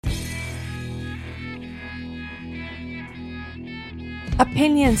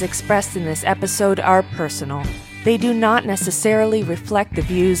Opinions expressed in this episode are personal. They do not necessarily reflect the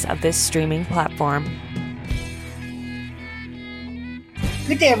views of this streaming platform.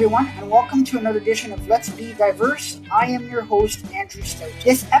 Good day, everyone, and welcome to another edition of Let's Be Diverse. I am your host, Andrew Stout.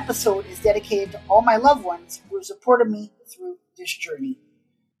 This episode is dedicated to all my loved ones who have supported me through this journey.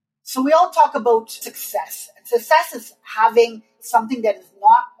 So we all talk about success, and success is having something that is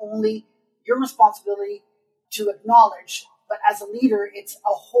not only your responsibility to acknowledge, but as a leader, it's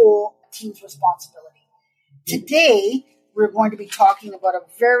a whole team's responsibility. Today, we're going to be talking about a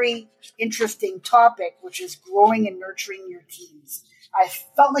very interesting topic, which is growing and nurturing your teams. I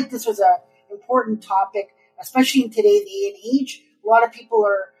felt like this was an important topic, especially in today's day and age. A lot of people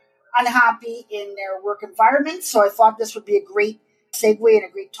are unhappy in their work environment, so I thought this would be a great segue and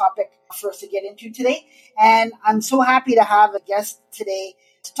a great topic for us to get into today. And I'm so happy to have a guest today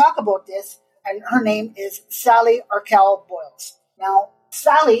to talk about this, and her name is Sally Arkell Boyles. Now,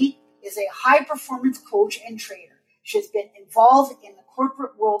 Sally is a high-performance coach and trainer. She has been involved in the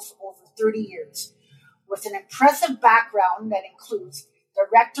corporate world for over 30 years. With an impressive background that includes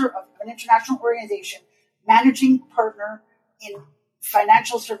director of an international organization, managing partner in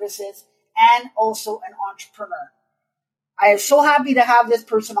financial services, and also an entrepreneur. I am so happy to have this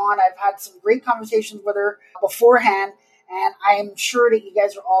person on. I've had some great conversations with her beforehand, and I am sure that you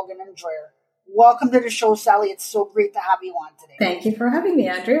guys are all going to enjoy her. Welcome to the show, Sally. It's so great to have you on today. Thank you for having me,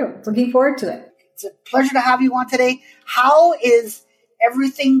 Andrew. Looking forward to it. It's a pleasure to have you on today. How is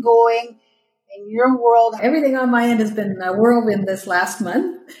everything going in your world? Everything on my end has been a whirlwind this last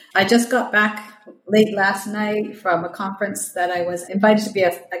month. I just got back late last night from a conference that I was invited to be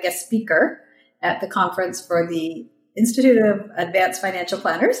a guest speaker at the conference for the Institute of Advanced Financial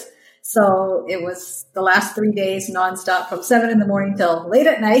Planners. So it was the last 3 days nonstop from 7 in the morning till late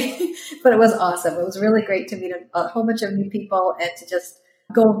at night, but it was awesome. It was really great to meet a whole bunch of new people and to just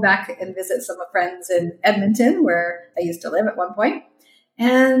go back and visit some friends in Edmonton, where I used to live at one point.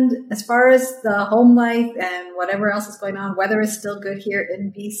 And as far as the home life and whatever else is going on, weather is still good here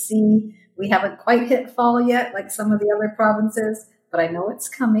in BC. We haven't quite hit fall yet, like some of the other provinces, but I know it's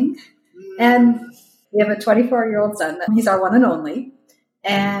coming. And we have a 24-year-old son. He's our one and only.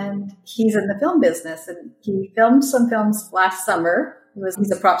 And he's in the film business. And he filmed some films last summer.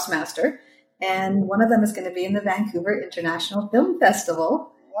 He's a props master. And one of them is going to be in the Vancouver International Film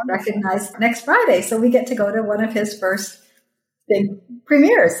Festival, recognized next Friday. So we get to go to one of his first big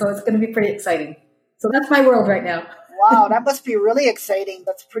premieres. So it's going to be pretty exciting. So that's my world right now. Wow, that must be really exciting.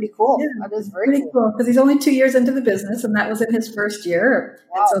 That's pretty cool. Yeah, that is very cool. Because he's only 2 years into the business, and that was in his first year.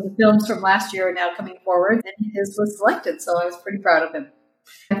 Wow. And so the films from last year are now coming forward, and his was selected. So I was pretty proud of him.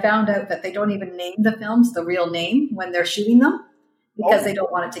 I found out that they don't even name the films the real name when they're shooting them because they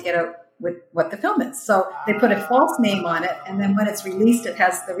don't want it to get out with what the film is. So they put a false name on it, and then when it's released, it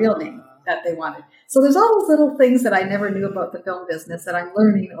has the real name that they wanted. So there's all those little things that I never knew about the film business that I'm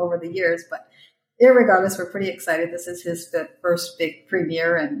learning over the years. But irregardless, we're pretty excited. This is his first big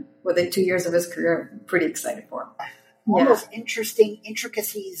premiere, and within 2 years of his career, I'm pretty excited for him. All those interesting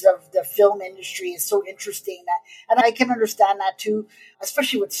intricacies of the film industry is so interesting and I can understand that too,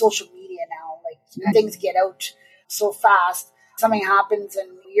 especially with social media now. Like things get out so fast. Something happens,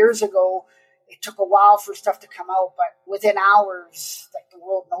 and years ago, it took a while for stuff to come out, but within hours, like the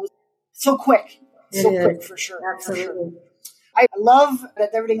world knows. So quick, quick for sure. Absolutely. For sure. I love that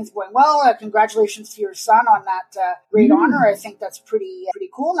everything is going well. Congratulations to your son on that great honor. I think that's pretty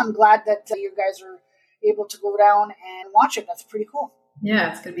cool, and I'm glad that you guys are able to go down and watch it. That's pretty cool. Yeah,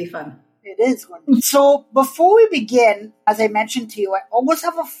 it's going to be fun. It is going to be. So before we begin, as I mentioned to you, I always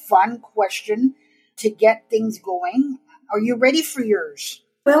have a fun question to get things going. Are you ready for yours?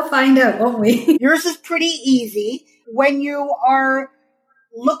 We'll find out, won't we? Yours is pretty easy. When you are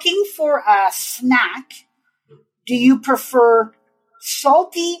looking for a snack, do you prefer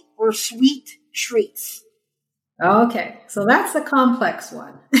salty or sweet treats? Okay, so that's the complex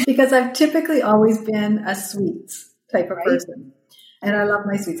one because I've typically always been a sweets type of person. And I love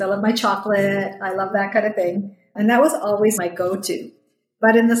my sweets. I love my chocolate. I love that kind of thing. And that was always my go-to.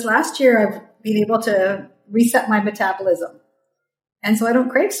 But in this last year, I've been able to reset my metabolism. And so I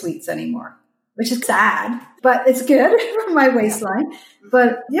don't crave sweets anymore, which is sad, but it's good for my waistline.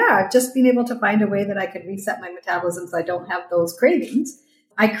 But yeah, I've just been able to find a way that I could reset my metabolism so I don't have those cravings.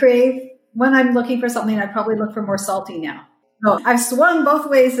 I crave, when I'm looking for something, I probably look for more salty now. So I've swung both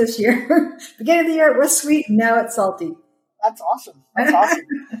ways this year. Beginning of the year, it was sweet. Now it's salty. That's awesome. That's awesome.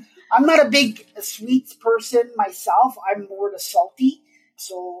 I'm not a big sweets person myself. I'm more the salty.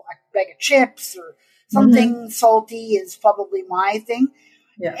 So a bag of chips or something salty is probably my thing.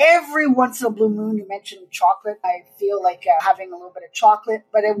 Yeah. Every once in a blue moon, you mentioned chocolate. I feel like having a little bit of chocolate,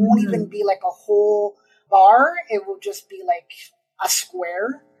 but it won't even be like a whole bar. It will just be like a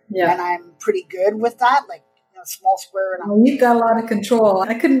square. Yeah. And I'm pretty good with that, like a small square. And you've got a lot of control.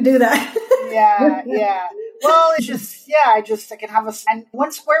 I couldn't do that. Yeah. Well, it's just, I can have and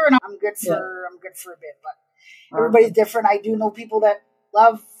one square and I'm good for a bit, but everybody's different. I do know people that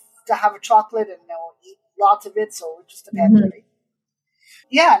love to have a chocolate and they'll eat lots of it. So it just depends. Right?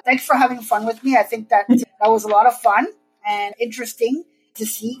 Yeah. Thanks for having fun with me. I think that was a lot of fun and interesting to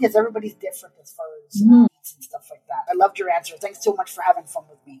see because everybody's different as far as eats and stuff like that. I loved your answer. Thanks so much for having fun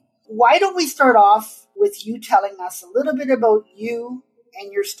with me. Why don't we start off with you telling us a little bit about you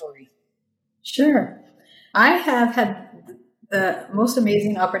and your story? Sure. I have had the most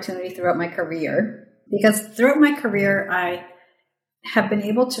amazing opportunity throughout my career because throughout my career, I have been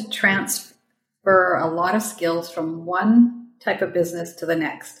able to transfer a lot of skills from one type of business to the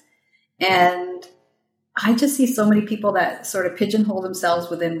next. And I just see so many people that sort of pigeonhole themselves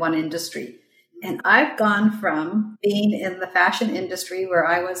within one industry. And I've gone from being in the fashion industry where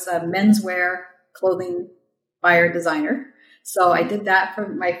I was a menswear clothing buyer designer. So I did that for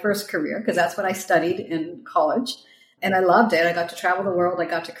my first career because that's what I studied in college. And I loved it. I got to travel the world. I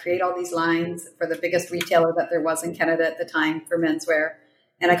got to create all these lines for the biggest retailer that there was in Canada at the time for menswear.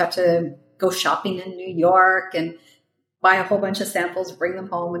 And I got to go shopping in New York and buy a whole bunch of samples, bring them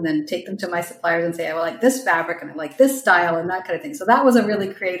home, and then take them to my suppliers and say, I like this fabric and I like this style and that kind of thing. So that was a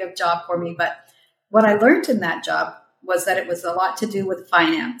really creative job for me. But what I learned in that job was that it was a lot to do with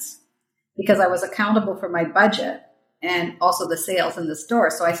finance because I was accountable for my budget and also the sales in the store.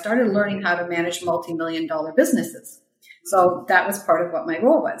 So I started learning how to manage multi-million-dollar businesses. So that was part of what my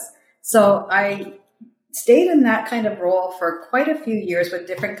role was. So I stayed in that kind of role for quite a few years with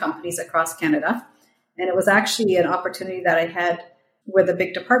different companies across Canada. And it was actually an opportunity that I had with a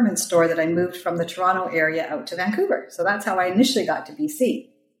big department store that I moved from the Toronto area out to Vancouver. So that's how I initially got to BC.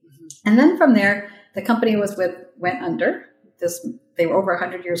 And then from there, the company went under. They were over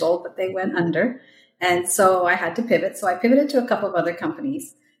 100 years old, but they went under. And so I had to pivot. So I pivoted to a couple of other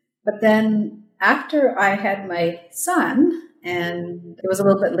companies. But then after I had my son, and it was a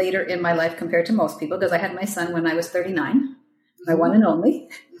little bit later in my life compared to most people, because I had my son when I was 39, my one and only.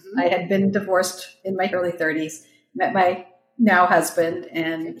 I had been divorced in my early 30s, met my now husband,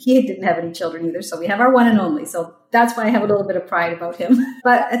 and he didn't have any children either. So we have our one and only. So that's why I have a little bit of pride about him.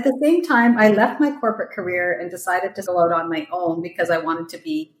 But at the same time, I left my corporate career and decided to go out on my own because I wanted to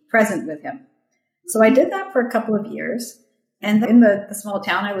be present with him. So I did that for a couple of years. And in the small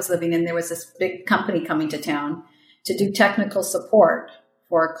town I was living in, there was this big company coming to town to do technical support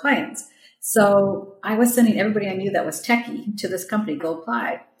for clients. So I was sending everybody I knew that was techie to this company, go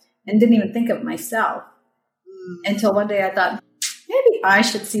apply, and didn't even think of myself until one day I thought, maybe I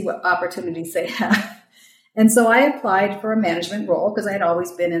should see what opportunities they have. And so I applied for a management role because I had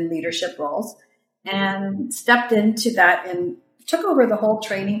always been in leadership roles and stepped into that and took over the whole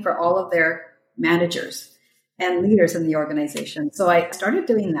training for all of their managers and leaders in the organization. So I started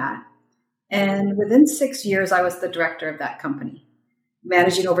doing that. And within 6 years, I was the director of that company,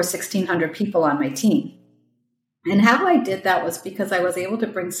 managing over 1,600 people on my team. And how I did that was because I was able to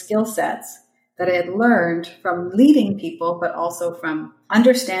bring skill sets that I had learned from leading people, but also from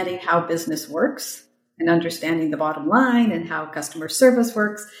understanding how business works and understanding the bottom line and how customer service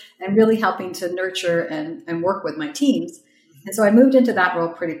works and really helping to nurture and work with my teams. And so I moved into that role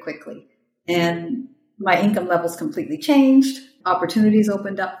pretty quickly. And my income levels completely changed. Opportunities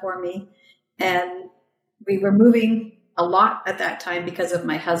opened up for me. And we were moving a lot at that time because of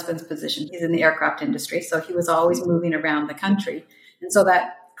my husband's position. He's in the aircraft industry, so he was always moving around the country. And so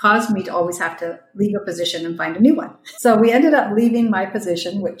that caused me to always have to leave a position and find a new one. So we ended up leaving my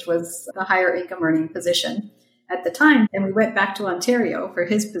position, which was a higher income earning position at the time. And we went back to Ontario for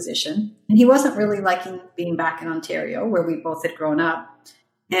his position. And he wasn't really liking being back in Ontario, where we both had grown up.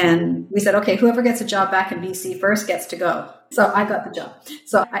 And we said, okay, whoever gets a job back in BC first gets to go. So I got the job.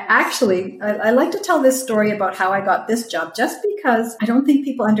 So I like to tell this story about how I got this job just because I don't think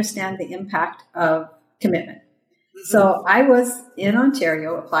people understand the impact of commitment. So I was in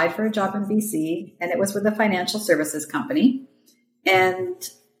Ontario, applied for a job in BC, and it was with a financial services company. And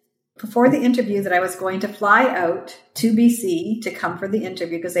before the interview that I was going to fly out to BC to come for the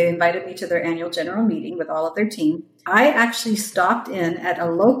interview because they invited me to their annual general meeting with all of their team, I actually stopped in at a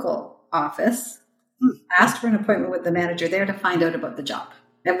local office, asked for an appointment with the manager there to find out about the job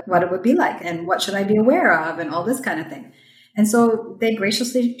and what it would be like and what should I be aware of and all this kind of thing. And so they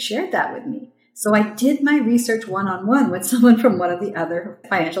graciously shared that with me. So I did my research one-on-one with someone from one of the other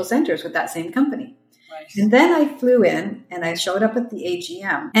financial centers with that same company. Nice. And then I flew in and I showed up at the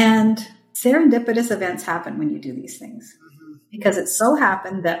AGM, and serendipitous events happen when you do these things. Because it so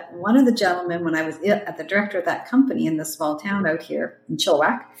happened that one of the gentlemen, when I was at the director of that company in this small town out here in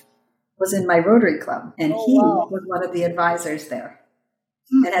Chilliwack, was in my Rotary Club. And he was one of the advisors there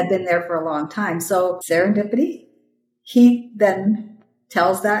and had been there for a long time. So serendipity, he then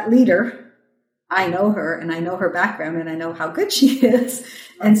tells that leader, I know her and I know her background and I know how good she is.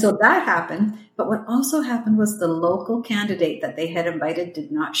 And so that happened. But what also happened was the local candidate that they had invited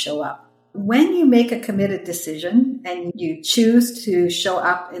did not show up. When you make a committed decision and you choose to show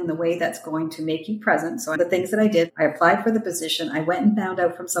up in the way that's going to make you present, so the things that I did, I applied for the position, I went and found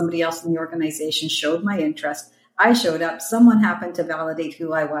out from somebody else in the organization, showed my interest, I showed up, someone happened to validate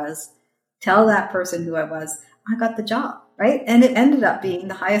who I was, tell that person who I was, I got the job, right? And it ended up being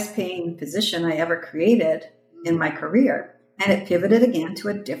the highest paying position I ever created in my career. And it pivoted again to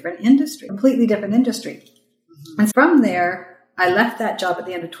a different industry, completely different industry. And from there, I left that job at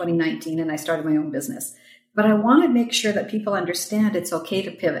the end of 2019 and I started my own business. But I want to make sure that people understand it's okay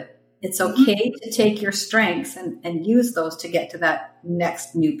to pivot. It's okay to take your strengths and use those to get to that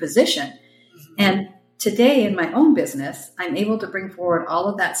next new position. And today in my own business, I'm able to bring forward all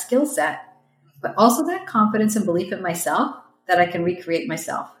of that skill set, but also that confidence and belief in myself that I can recreate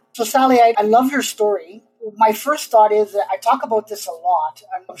myself. So Sally, I love your story. My first thought is that I talk about this a lot.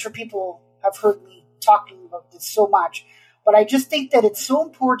 I'm sure people have heard me talking about this so much. But I just think that it's so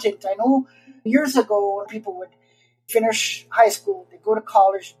important. I know years ago, people would finish high school, they'd go to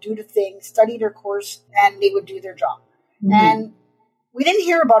college, do the thing, study their course, and they would do their job. And we didn't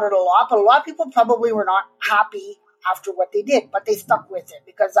hear about it a lot, but a lot of people probably were not happy after what they did, but they stuck with it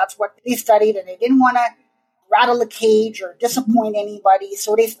because that's what they studied and they didn't want to rattle a cage or disappoint anybody,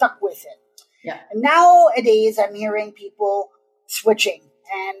 so they stuck with it. Yeah. And nowadays, I'm hearing people switching.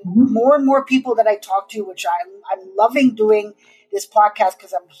 And more people that I talk to, which I'm loving doing this podcast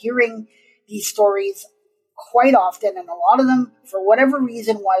because I'm hearing these stories quite often. And a lot of them, for whatever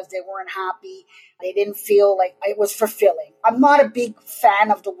reason, was they weren't happy. They didn't feel like it was fulfilling. I'm not a big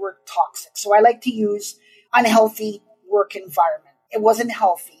fan of the word toxic. So I like to use unhealthy work environment. It wasn't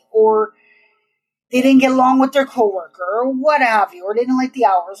healthy, or they didn't get along with their coworker or what have you, or they didn't like the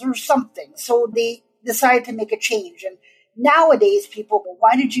hours or something. So they decided to make a change. And nowadays, people go,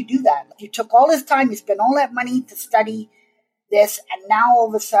 why did you do that? You took all this time, you spent all that money to study this, and now all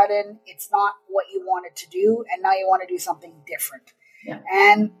of a sudden, it's not what you wanted to do, and now you want to do something different. Yeah.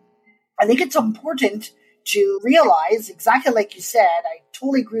 And I think it's important to realize, exactly like you said, I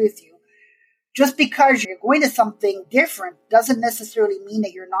totally agree with you, just because you're going to something different doesn't necessarily mean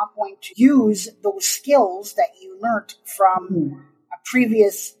that you're not going to use those skills that you learned from a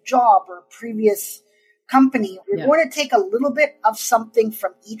previous job or previous company. You're going to take a little bit of something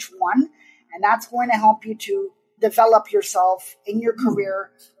from each one, and that's going to help you to develop yourself in your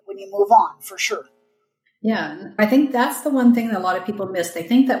career when you move on, for sure. Yeah, I think that's the one thing that a lot of people miss. They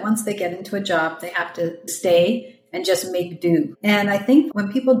think that once they get into a job, they have to stay and just make do. And I think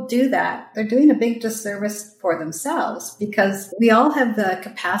when people do that, they're doing a big disservice for themselves, because we all have the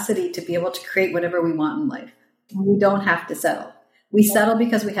capacity to be able to create whatever we want in life. We don't have to settle. We settle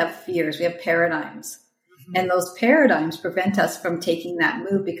because we have fears, we have paradigms. And those paradigms prevent us from taking that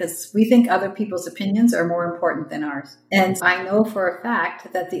move because we think other people's opinions are more important than ours. And I know for a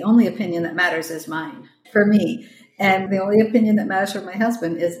fact that the only opinion that matters is mine, for me. And the only opinion that matters for my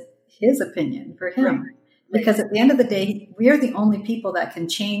husband is his opinion for him. Right. Because at the end of the day, we are the only people that can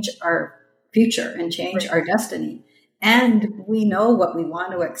change our future and change our destiny. And we know what we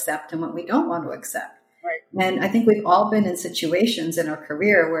want to accept and what we don't want to accept. Right. And I think we've all been in situations in our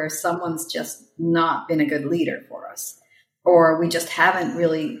career where someone's just not been a good leader for us, or we just haven't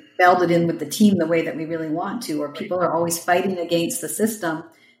really melded in with the team the way that we really want to, or people are always fighting against the system,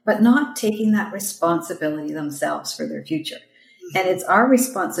 but not taking that responsibility themselves for their future. And it's our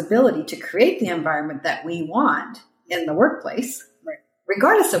responsibility to create the environment that we want in the workplace,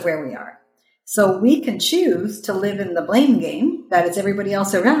 regardless of where we are. So we can choose to live in the blame game that is everybody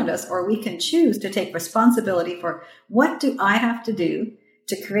else around us, or we can choose to take responsibility for what do I have to do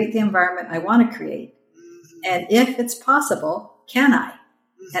to create the environment I want to create? And if it's possible, can I?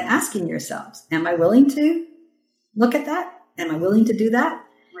 And asking yourselves, am I willing to look at that? Am I willing to do that?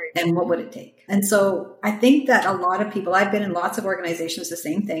 And what would it take? And so I think that a lot of people, I've been in lots of organizations, the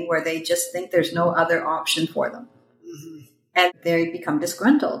same thing, where they just think there's no other option for them. And they become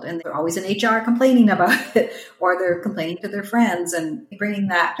disgruntled, and they're always in HR complaining about it, or they're complaining to their friends and bringing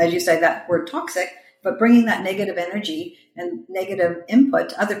that, as you say, that word toxic, but bringing that negative energy and negative input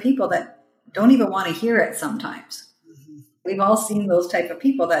to other people that don't even want to hear it sometimes. We've all seen those type of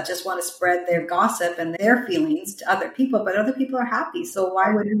people that just want to spread their gossip and their feelings to other people, but other people are happy. So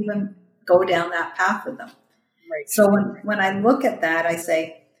why would we even go down that path with them? Right. So when I look at that, I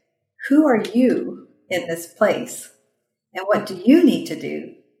say, who are you in this place? And what do you need to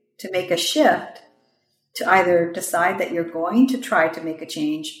do to make a shift to either decide that you're going to try to make a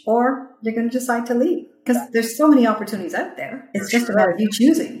change or you're going to decide to leave? Because there's so many opportunities out there. It's just about you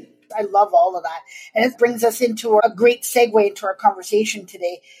choosing. I love all of that. And it brings us into a great segue into our conversation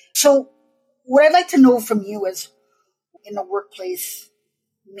today. So what I'd like to know from you is, in the workplace,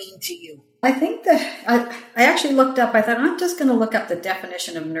 mean to you? I think that I actually looked up, I thought, I'm just going to look up the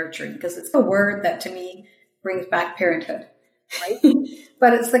definition of nurturing because it's a word that to me brings back parenthood. Right?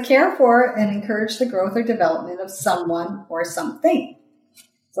 But it's the care for and encourage the growth or development of someone or something.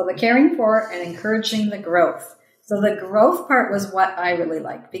 So the caring for and encouraging the growth. So the growth part was what I really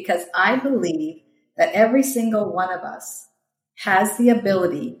liked because I believe that every single one of us has the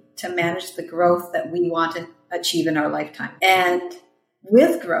ability to manage the growth that we want to achieve in our lifetime. And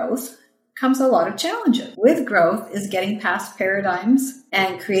with growth comes a lot of challenges. With growth is getting past paradigms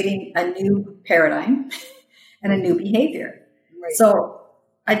and creating a new paradigm and a new behavior. Right. So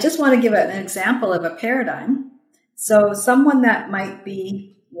I just want to give an example of a paradigm. So someone that might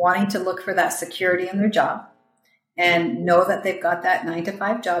be wanting to look for that security in their job and know that they've got that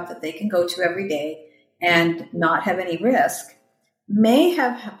 9-to-5 job that they can go to every day and not have any risk may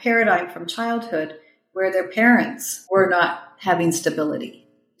have a paradigm from childhood where their parents were not having stability,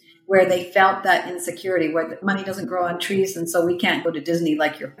 where they felt that insecurity, where the money doesn't grow on trees and so we can't go to Disney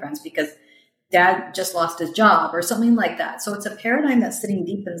like your friends because dad just lost his job or something like that. So it's a paradigm that's sitting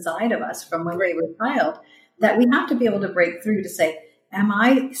deep inside of us from when we were a child that we have to be able to break through to say, am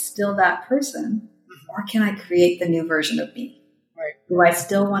I still that person or can I create the new version of me? Right. Do I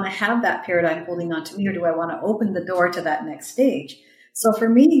still want to have that paradigm holding on to me or do I want to open the door to that next stage? So for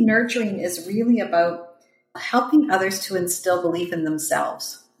me, nurturing is really about helping others to instill belief in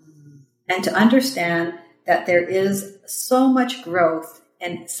themselves and to understand that there is so much growth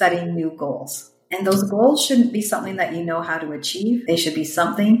in setting new goals. And those goals shouldn't be something that you know how to achieve. They should be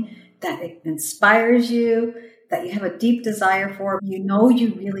something that inspires you, that you have a deep desire for. You know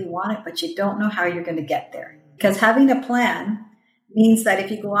you really want it, but you don't know how you're going to get there. Because having a plan means that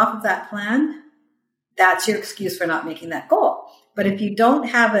if you go off of that plan, that's your excuse for not making that goal. But if you don't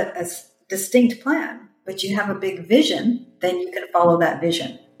have a distinct plan, but you have a big vision, then you can follow that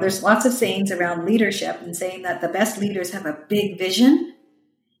vision. There's lots of sayings around leadership and saying that the best leaders have a big vision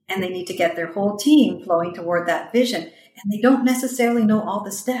and they need to get their whole team flowing toward that vision. And they don't necessarily know all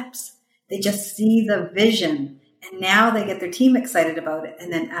the steps. They just see the vision and now they get their team excited about it.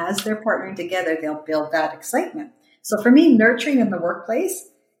 And then as they're partnering together, they'll build that excitement. So for me, nurturing in the workplace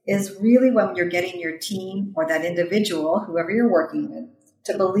is really when you're getting your team or that individual, whoever you're working with,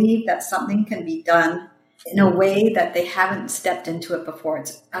 to believe that something can be done in a way that they haven't stepped into it before.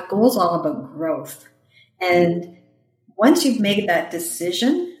 A goal is all about growth. And once you've made that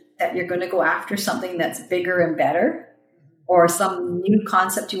decision that you're going to go after something that's bigger and better, or some new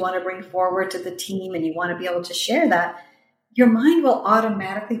concept you want to bring forward to the team and you want to be able to share that, your mind will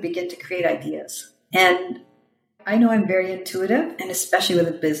automatically begin to create ideas. And I know I'm very intuitive, and especially with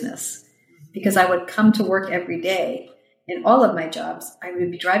a business, because I would come to work every day. In all of my jobs, I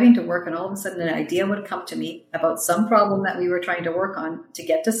would be driving to work and all of a sudden an idea would come to me about some problem that we were trying to work on to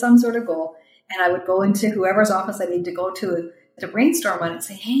get to some sort of goal. And I would go into whoever's office I need to go to brainstorm on it and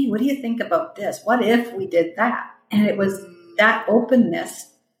say, hey, what do you think about this? What if we did that? And it was that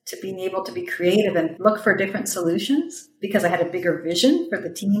openness to being able to be creative and look for different solutions because I had a bigger vision for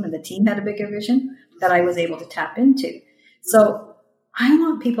the team and the team had a bigger vision that I was able to tap into. So I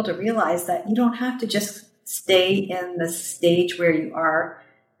want people to realize that you don't have to just stay in the stage where you are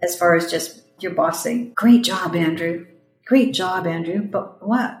as far as just your boss saying, great job, Andrew. Great job, Andrew. But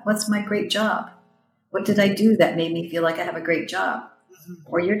what? What's my great job? What did I do that made me feel like I have a great job?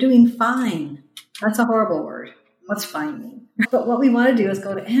 Or you're doing fine. That's a horrible word. What's fine mean? But what we want to do is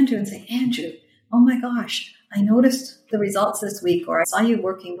go to Andrew and say, Andrew, oh my gosh, I noticed the results this week, or I saw you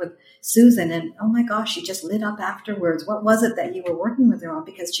working with Susan and oh my gosh, she just lit up afterwards. What was it that you were working with her on?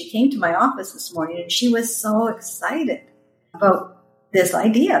 Because she came to my office this morning and she was so excited about this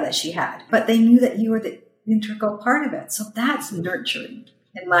idea that she had, but they knew that you were the integral part of it. So that's nurturing,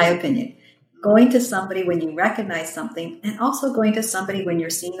 in my opinion. Going to somebody when you recognize something, and also going to somebody when you're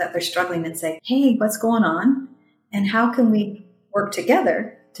seeing that they're struggling and say, hey, what's going on? And how can we work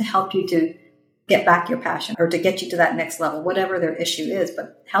together to help you to get back your passion or to get you to that next level, whatever their issue is,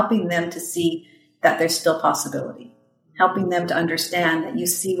 but helping them to see that there's still possibility, helping them to understand that you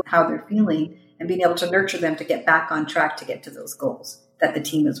see how they're feeling and being able to nurture them to get back on track to get to those goals that the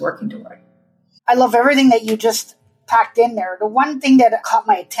team is working toward. I love everything that you just packed in there. The one thing that caught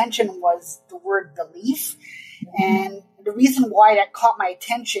my attention was the word belief. And the reason why that caught my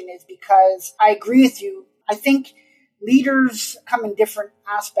attention is because I agree with you. I think leaders come in different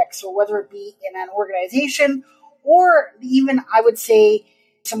aspects. So whether it be in an organization or even, I would say,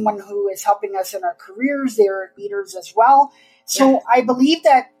 someone who is helping us in our careers, they're leaders as well. So I believe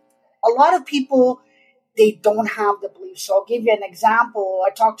that a lot of people, they don't have the belief. So I'll give you an example.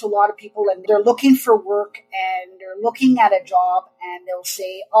 I talk to a lot of people and they're looking for work and they're looking at a job and they'll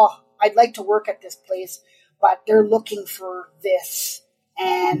say, oh, I'd like to work at this place, but they're looking for this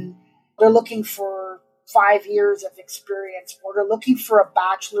and they're looking for 5 years of experience or they're looking for a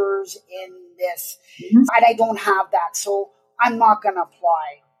bachelor's in this. And I don't have that. So I'm not going to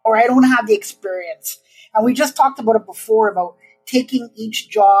apply or I don't have the experience. And we just talked about it before about taking each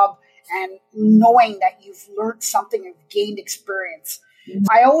job and knowing that you've learned something and gained experience.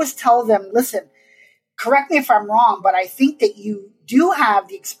 I always tell them, listen, correct me if I'm wrong, but I think that you do have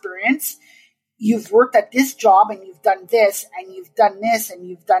the experience. You've worked at this job and you've done this and you've done this and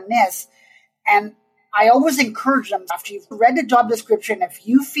you've done this. And I always encourage them after you've read the job description, if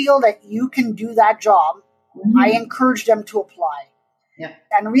you feel that you can do that job, I encourage them to apply. Yeah.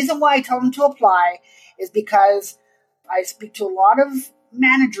 And the reason why I tell them to apply is because I speak to a lot of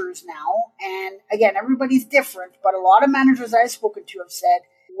managers now. And again, everybody's different, but a lot of managers I've spoken to have said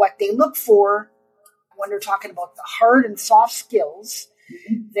what they look for when they're talking about the hard and soft skills.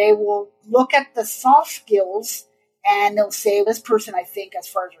 They will look at the soft skills and they'll say, this person, I think, as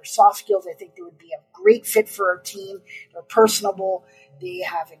far as their soft skills, I think they would be a great fit for our team. They're personable. They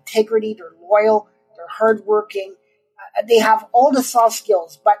have integrity. They're loyal. They're hardworking. They have all the soft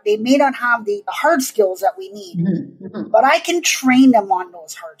skills, but they may not have the hard skills that we need. But I can train them on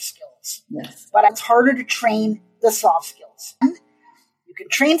those hard skills. Yes. But it's harder to train the soft skills. You can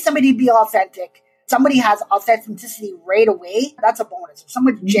train somebody to be authentic. Somebody has authenticity right away. That's a bonus. If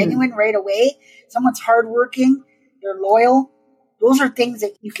someone's genuine right away, someone's hardworking, they're loyal. Those are things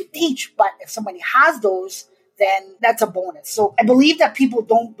that you can teach. But if somebody has those, then that's a bonus. So I believe that people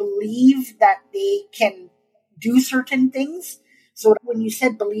don't believe that they can do certain things. So when you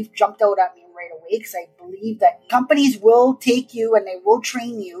said belief, jumped out at me right away because I believe that companies will take you and they will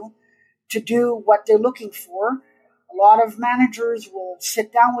train you to do what they're looking for. A lot of managers will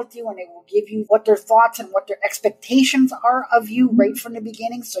sit down with you and they will give you what their thoughts and what their expectations are of you right from the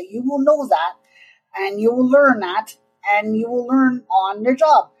beginning. So you will know that and you will learn that and you will learn on the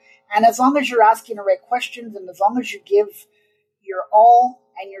job. And as long as you're asking the right questions and as long as you give your all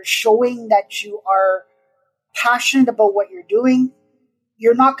and you're showing that you are passionate about what you're doing,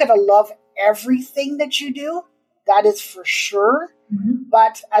 you're not going to love everything that you do. That is for sure.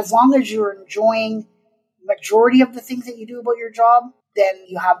 But as long as you're enjoying majority of the things that you do about your job, then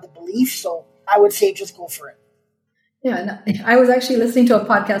you have the belief. So I would say just go for it. Yeah, I was actually listening to a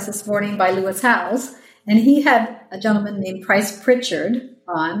podcast this morning by Lewis Howes, and he had a gentleman named Price Pritchard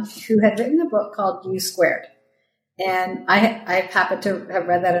on who had written a book called U Squared. And I happened to have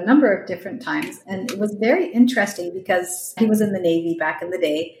read that a number of different times. And it was very interesting because he was in the Navy back in the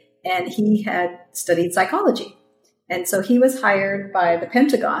day and he had studied psychology. And so he was hired by the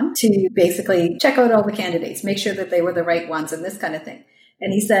Pentagon to basically check out all the candidates, make sure that they were the right ones and this kind of thing.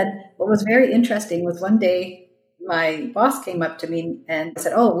 And he said, what was very interesting was one day my boss came up to me and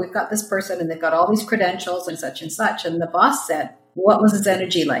said, oh, we've got this person and they've got all these credentials and such and such. And the boss said, what was his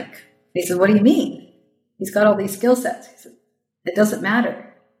energy like? He said, what do you mean? He's got all these skill sets. He said, it doesn't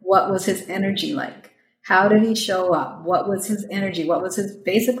matter. What was his energy like? How did he show up? What was his energy? What was his,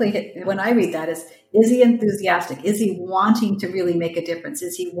 basically, when I read that is he enthusiastic? Is he wanting to really make a difference?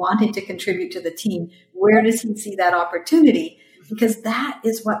 Is he wanting to contribute to the team? Where does he see that opportunity? Because that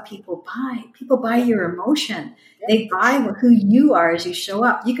is what people buy. People buy your emotion. They buy who you are as you show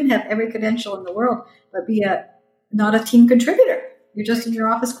up. You can have every credential in the world, but be not a team contributor. You're just in your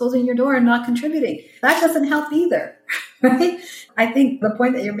office closing your door and not contributing. That doesn't help either, right? I think the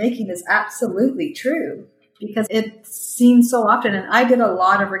point that you're making is absolutely true because it's seen so often. And I did a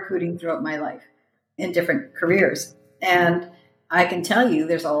lot of recruiting throughout my life in different careers. And I can tell you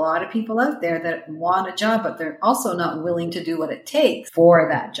there's a lot of people out there that want a job, but they're also not willing to do what it takes for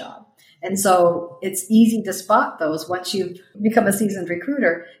that job. And so it's easy to spot those once you've become a seasoned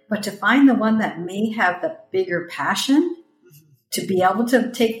recruiter, but to find the one that may have the bigger passion to be able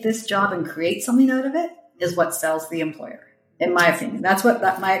to take this job and create something out of it is what sells the employer, in my opinion. That's what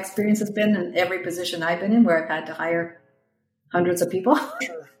my experience has been in every position I've been in where I've had to hire hundreds of people.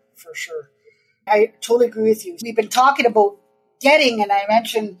 For sure. I totally agree with you. We've been talking about getting, and I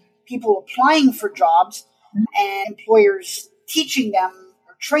mentioned people applying for jobs and employers teaching them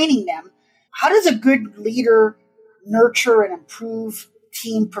or training them. How does a good leader nurture and improve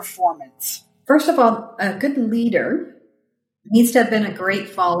team performance? First of all, a good leader needs to have been a great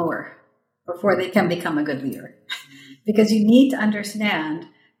follower before they can become a good leader. Because you need to understand,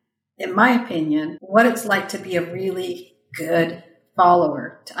 in my opinion, what it's like to be a really good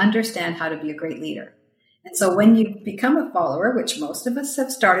follower, to understand how to be a great leader. And so when you become a follower, which most of us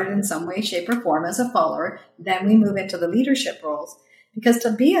have started in some way, shape, or form as a follower, then we move into the leadership roles. Because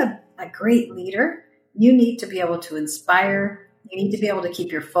to be a great leader, you need to be able to inspire. You need to be able to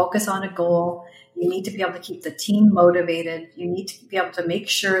keep your focus on a goal. You need to be able to keep the team motivated. You need to be able to make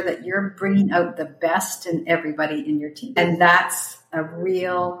sure that you're bringing out the best in everybody in your team. And that's a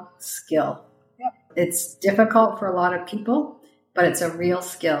real skill. Yep. It's difficult for a lot of people, but it's a real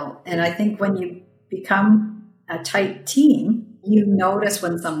skill. And I think when you become a tight team, you notice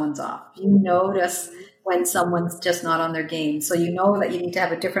when someone's off. You notice when someone's just not on their game. So you know that you need to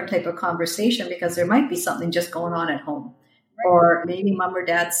have a different type of conversation because there might be something just going on at home. Or maybe mom or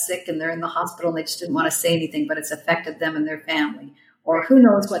dad's sick and they're in the hospital and they just didn't want to say anything, but it's affected them and their family. Or who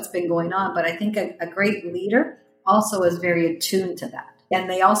knows what's been going on. But I think a great leader also is very attuned to that. And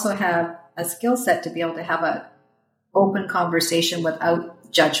they also have a skill set to be able to have an open conversation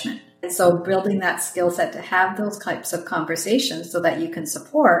without judgment. And so building that skill set to have those types of conversations so that you can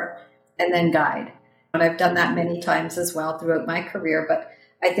support and then guide. And I've done that many times as well throughout my career. But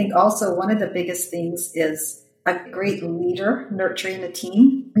I think also one of the biggest things is a great leader nurturing a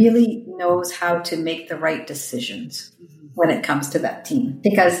team really knows how to make the right decisions when it comes to that team.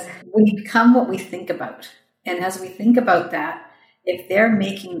 Because we become what we think about. And as we think about that, if they're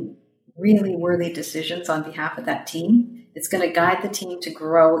making really worthy decisions on behalf of that team, it's going to guide the team to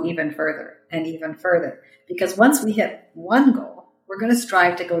grow even further and even further. Because once we hit one goal, we're going to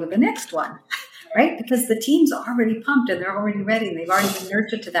strive to go to the next one, right? Because the team's already pumped and they're already ready and they've already been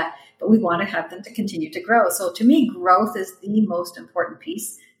nurtured to that. But we want to have them to continue to grow. So to me, growth is the most important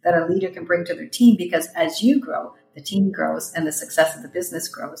piece that a leader can bring to their team, because as you grow, the team grows and the success of the business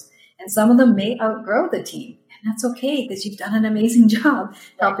grows. And some of them may outgrow the team. And that's okay, because you've done an amazing job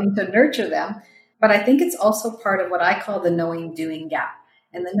helping to nurture them. But I think it's also part of what I call the knowing-doing gap.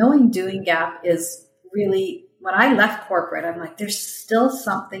 And the knowing-doing gap is really, when I left corporate, I'm like, there's still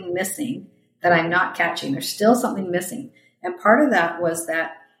something missing that I'm not catching. There's still something missing. And part of that was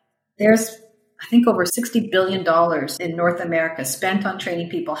that there's, I think, over $60 billion in North America spent on training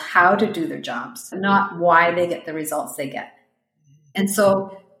people how to do their jobs, not why they get the results they get. And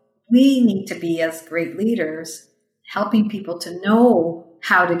so we need to be, as great leaders, helping people to know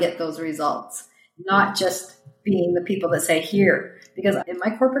how to get those results, not just being the people that say, here. Because in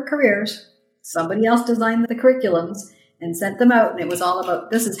my corporate careers, somebody else designed the curriculums and sent them out, and it was all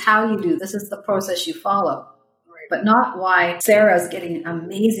about, this is how you do, this is the process you follow. But not why Sarah's getting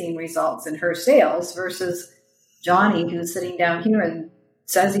amazing results in her sales versus Johnny, who's sitting down here and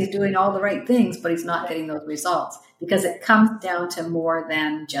says he's doing all the right things, but he's not getting those results. Because it comes down to more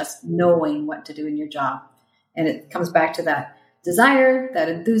than just knowing what to do in your job. And it comes back to that desire, that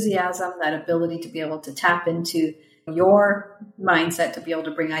enthusiasm, that ability to be able to tap into your mindset to be able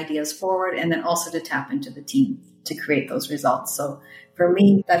to bring ideas forward, and then also to tap into the team to create those results. So for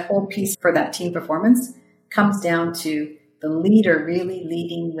me, that whole piece for that team performance comes down to the leader really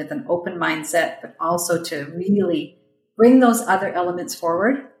leading with an open mindset, but also to really bring those other elements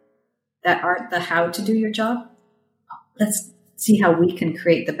forward that aren't the how to do your job. Let's see how we can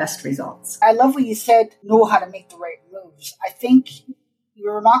create the best results. I love what you said, know how to make the right moves. I think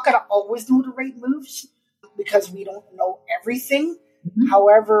you're not going to always know the right moves because we don't know everything. Mm-hmm.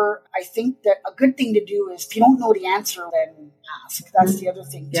 However, I think that a good thing to do is, if you don't know the answer, then ask. That's the other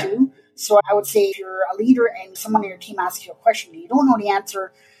thing too. So I would say, if you're a leader and someone on your team asks you a question and you don't know the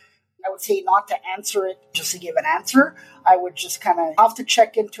answer, I would say not to answer it just to give an answer. I would just kind of have to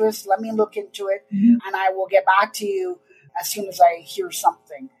check into it. Let me look into it, and I will get back to you as soon as I hear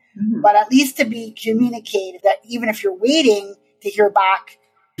something. Mm-hmm. But at least to be communicated, that even if you're waiting to hear back,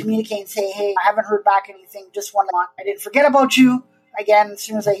 communicate and say, hey, I haven't heard back anything. Just want to, I didn't forget about you. Again, as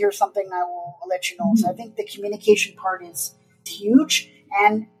soon as I hear something, I'll let you know. Mm-hmm. So I think the communication part is huge.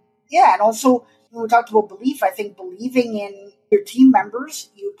 And yeah, and also when we talked about belief, I think believing in your team members,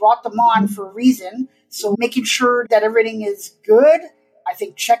 you brought them on for a reason. So making sure that everything is good. I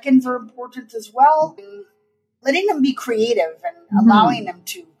think check-ins are important as well. And letting them be creative and allowing them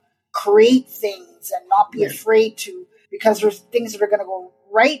to create things and not be afraid to, because there's things that are going to go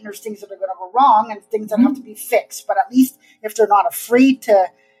right and there's things that are going to go wrong and things that have to be fixed. But at least if they're not afraid to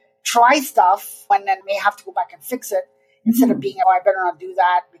try stuff and then may have to go back and fix it, instead of being, I better not do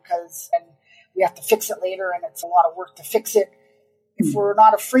that because and we have to fix it later and it's a lot of work to fix it. If we're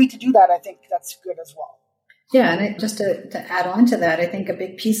not afraid to do that, I think that's good as well. Yeah, and just to add on to that, I think a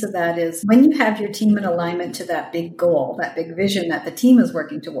big piece of that is when you have your team in alignment to that big goal, that big vision that the team is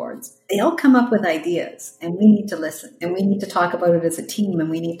working towards, they all come up with ideas and we need to listen and we need to talk about it as a team and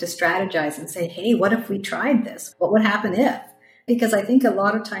we need to strategize and say, hey, what if we tried this? What would happen if? Because I think a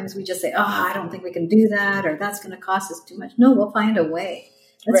lot of times we just say, I don't think we can do that or that's going to cost us too much. No, we'll find a way.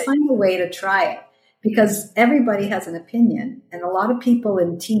 Let's find a way to try it. Because everybody has an opinion. And a lot of people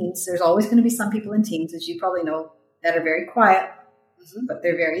in teams, there's always going to be some people in teams, as you probably know, that are very quiet, but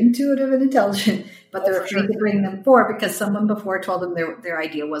they're very intuitive and intelligent, but they're afraid to bring them forward because someone before told them their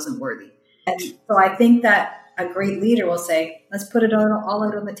idea wasn't worthy. And so I think that a great leader will say, let's put it all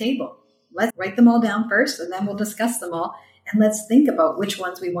out on the table. Let's write them all down first, and then we'll discuss them all. And let's think about which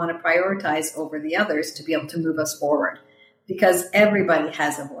ones we want to prioritize over the others to be able to move us forward. Because everybody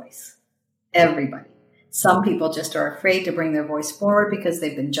has a voice. Everybody. Some people just are afraid to bring their voice forward because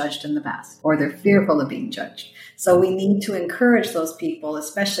they've been judged in the past or they're fearful of being judged. So we need to encourage those people,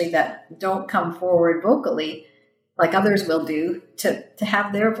 especially that don't come forward vocally like others will do, to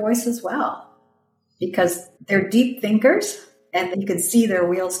have their voice as well. Because they're deep thinkers and you can see their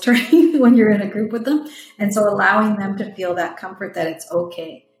wheels turning when you're in a group with them. And so allowing them to feel that comfort that it's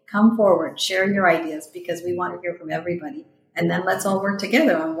okay. Come forward, share your ideas because we want to hear from everybody. And then let's all work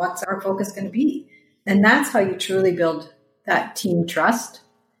together on what's our focus going to be. And that's how you truly build that team trust.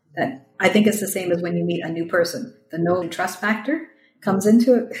 That I think it's the same as when you meet a new person. The know and trust factor comes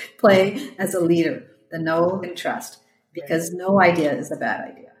into play as a leader. The know and trust. Because no idea is a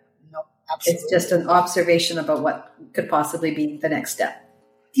bad idea. No, absolutely. It's just an observation about what could possibly be the next step.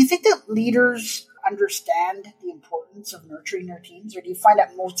 Do you think that leaders understand the importance of nurturing their teams? Or do you find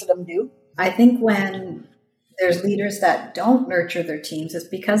that most of them do? I think when there's leaders that don't nurture their teams, it's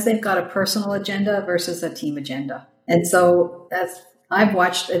because they've got a personal agenda versus a team agenda. And so as I've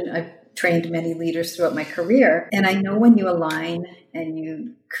watched and I've trained many leaders throughout my career, and I know when you align and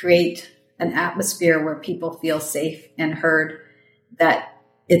you create an atmosphere where people feel safe and heard, that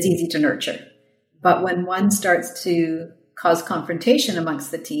it's easy to nurture. But when one starts to cause confrontation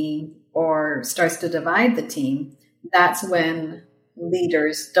amongst the team or starts to divide the team, that's when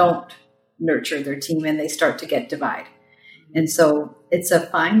leaders don't nurture their team and they start to get divided. And so it's a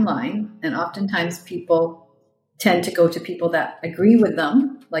fine line. And oftentimes people tend to go to people that agree with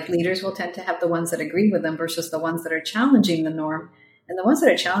them. Like leaders will tend to have the ones that agree with them versus the ones that are challenging the norm. And the ones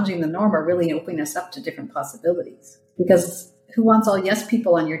that are challenging the norm are really opening us up to different possibilities. Because who wants all yes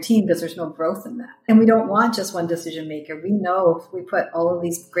people on your team because there's no growth in that? And we don't want just one decision maker. We know if we put all of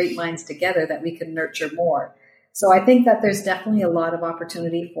these great minds together that we can nurture more. So I think that there's definitely a lot of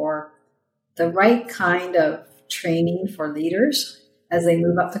opportunity for the right kind of training for leaders as they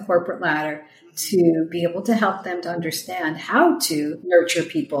move up the corporate ladder to be able to help them to understand how to nurture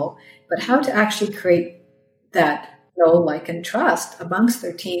people, but how to actually create that know, like, and trust amongst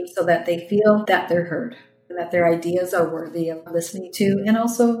their team so that they feel that they're heard and that their ideas are worthy of listening to and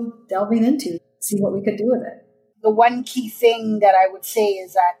also delving into, see what we could do with it. The one key thing that I would say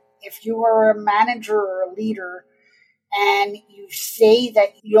is that if you are a manager or a leader and you say that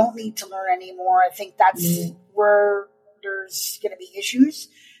you don't need to learn anymore, I think that's where there's going to be issues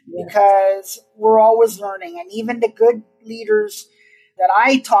because we're always learning. And even the good leaders that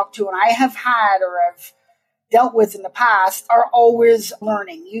I talk to and I have had or have dealt with in the past are always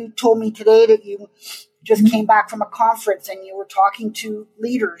learning. You told me today that you just came back from a conference and you were talking to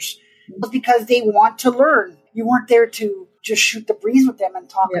leaders because they want to learn. You weren't there to just shoot the breeze with them and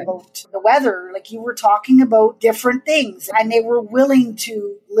talk about the weather. Like, you were talking about different things and they were willing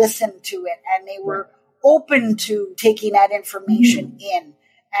to listen to it and they were open to taking that information in.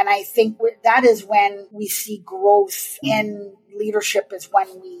 And I think that is when we see growth in leadership, is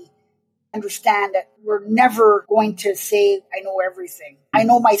when we understand that we're never going to say, I know everything. I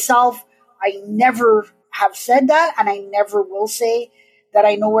know myself. I never have said that, and I never will say that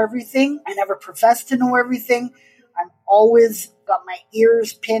I know everything. I never profess to know everything. I'm always got my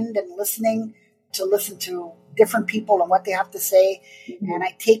ears pinned and listening to different people and what they have to say. And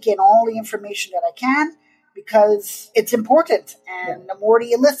I take in all the information that I can because it's important. And the more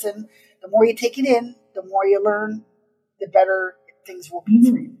you listen, the more you take it in, the more you learn, the better things will be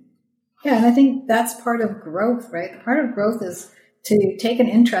for you. Yeah, and I think that's part of growth, right? Part of growth is to take an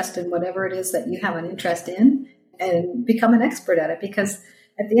interest in whatever it is that you have an interest in and become an expert at it. Because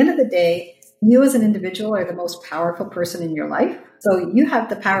at the end of the day, you as an individual are the most powerful person in your life. So you have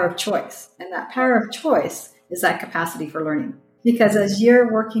the power of choice. And that power of choice is that capacity for learning. Because as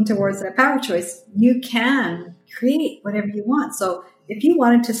you're working towards that power of choice, you can create whatever you want. So if you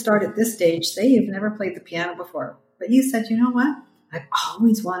wanted to start at this stage, say you've never played the piano before, but you said, you know what? I've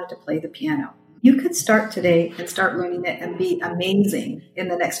always wanted to play the piano. You could start today and start learning it and be amazing in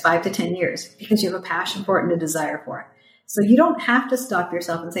the next 5 to 10 years because you have a passion for it and a desire for it. So you don't have to stop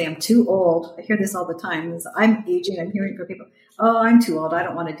yourself and say, I'm too old. I hear this all the time. I'm aging. I'm hearing from people, oh, I'm too old. I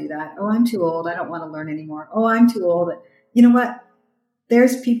don't want to do that. Oh, I'm too old. I don't want to learn anymore. Oh, I'm too old. You know what?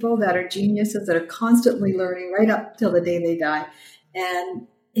 There's people that are geniuses that are constantly learning right up till the day they die. And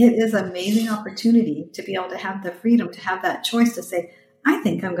it is an amazing opportunity to be able to have the freedom, to have that choice to say, I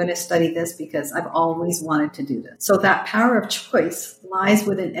think I'm going to study this because I've always wanted to do this. So that power of choice lies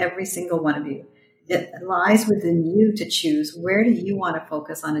within every single one of you. It lies within you to choose where do you want to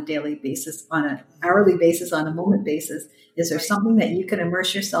focus on a daily basis, on an hourly basis, on a moment basis. Is there something that you can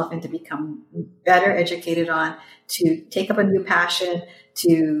immerse yourself in to become better educated on, to take up a new passion,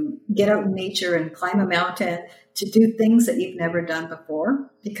 to get out in nature and climb a mountain, to do things that you've never done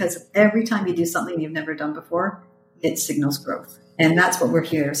before? Because every time you do something you've never done before, it signals growth. And that's what we're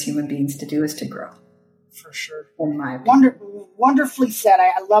here as human beings to do, is to grow. For sure. In my opinion. Wonderfully said.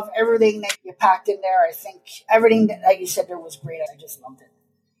 I love everything that you packed in there. I think everything that you said there was great. I just loved it.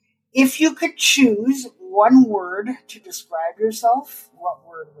 If you could choose one word to describe yourself, what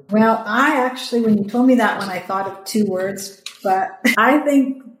word would it be? Well, I actually, when you told me that one, I thought of 2 words, but I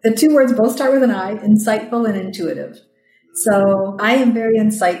think the 2 words both start with an I, insightful and intuitive. So I am very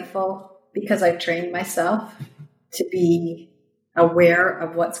insightful because I've trained myself to be aware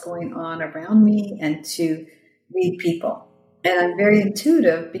of what's going on around me and to read people. And I'm very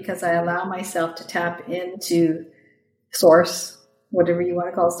intuitive because I allow myself to tap into source, whatever you want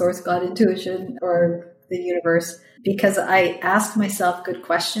to call it, source, God, intuition, or the universe, because I ask myself good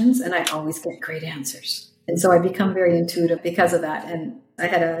questions and I always get great answers. And so I become very intuitive because of that. And I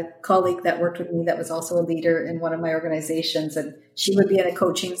had a colleague that worked with me that was also a leader in one of my organizations, and she would be in a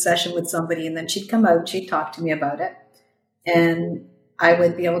coaching session with somebody, and then she'd come out, she'd talk to me about it. And I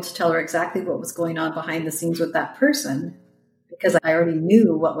would be able to tell her exactly what was going on behind the scenes with that person because I already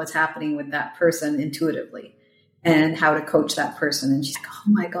knew what was happening with that person intuitively and how to coach that person. And she's like, oh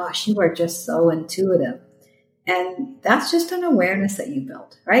my gosh, you are just so intuitive. And that's just an awareness that you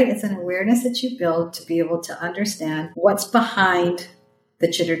build, right? It's an awareness that you build to be able to understand what's behind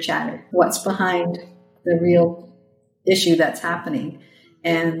the chitter chatter, what's behind the real issue that's happening.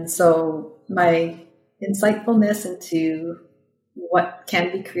 And so my insightfulness into what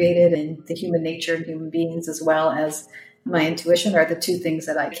can be created in the human nature and human beings, as well as my intuition, are the 2 things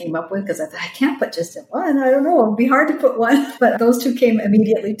that I came up with, because I thought, I can't put just one. I don't know. It would be hard to put one. But those 2 came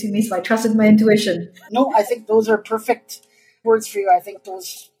immediately to me, so I trusted my intuition. No, I think those are perfect words for you. I think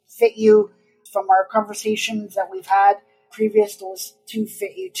those fit you from our conversations that we've had previous. Those 2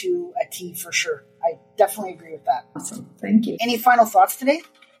 fit you to a T for sure. I definitely agree with that. Awesome. Thank you. Any final thoughts today?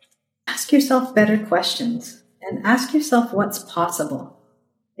 Ask yourself better questions and ask yourself what's possible.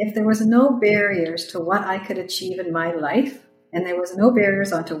 If there was no barriers to what I could achieve in my life, and there was no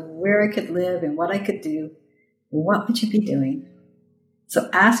barriers onto where I could live and what I could do, what would you be doing? So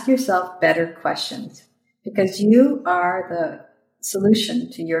ask yourself better questions, because you are the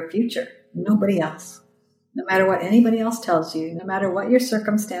solution to your future, nobody else. No matter what anybody else tells you, no matter what your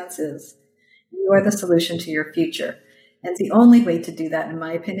circumstance is, you are the solution to your future. And the only way to do that, in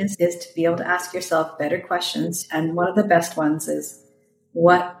my opinion, is to be able to ask yourself better questions. And one of the best ones is,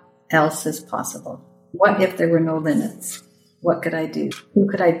 what else is possible? What if there were no limits? What could I do? Who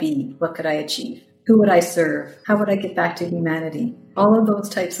could I be? What could I achieve? Who would I serve? How would I get back to humanity? All of those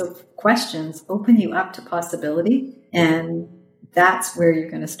types of questions open you up to possibility. And that's where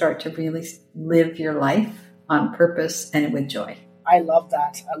you're going to start to really live your life on purpose and with joy. I love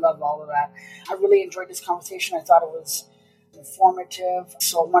that. I love all of that. I really enjoyed this conversation. I thought it was informative.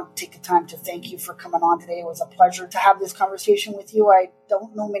 So I want to take the time to thank you for coming on today. It was a pleasure to have this conversation with you. I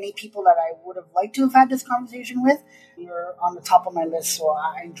don't know many people that I would have liked to have had this conversation with. You're on the top of my list, so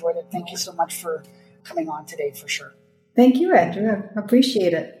I enjoyed it. Thank you so much for coming on today, for sure. Thank you, Andrew. I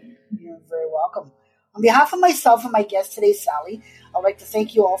appreciate it. You're very welcome. On behalf of myself and my guest today, Sally, I'd like to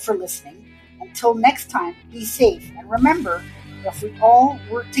thank you all for listening. Until next time, be safe, and remember, if we all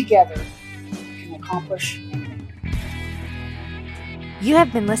work together, we can accomplish anything. You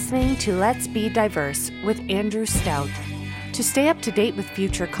have been listening to Let's Be Diverse with Andrew Stout. To stay up to date with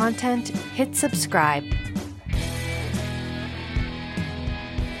future content, hit subscribe.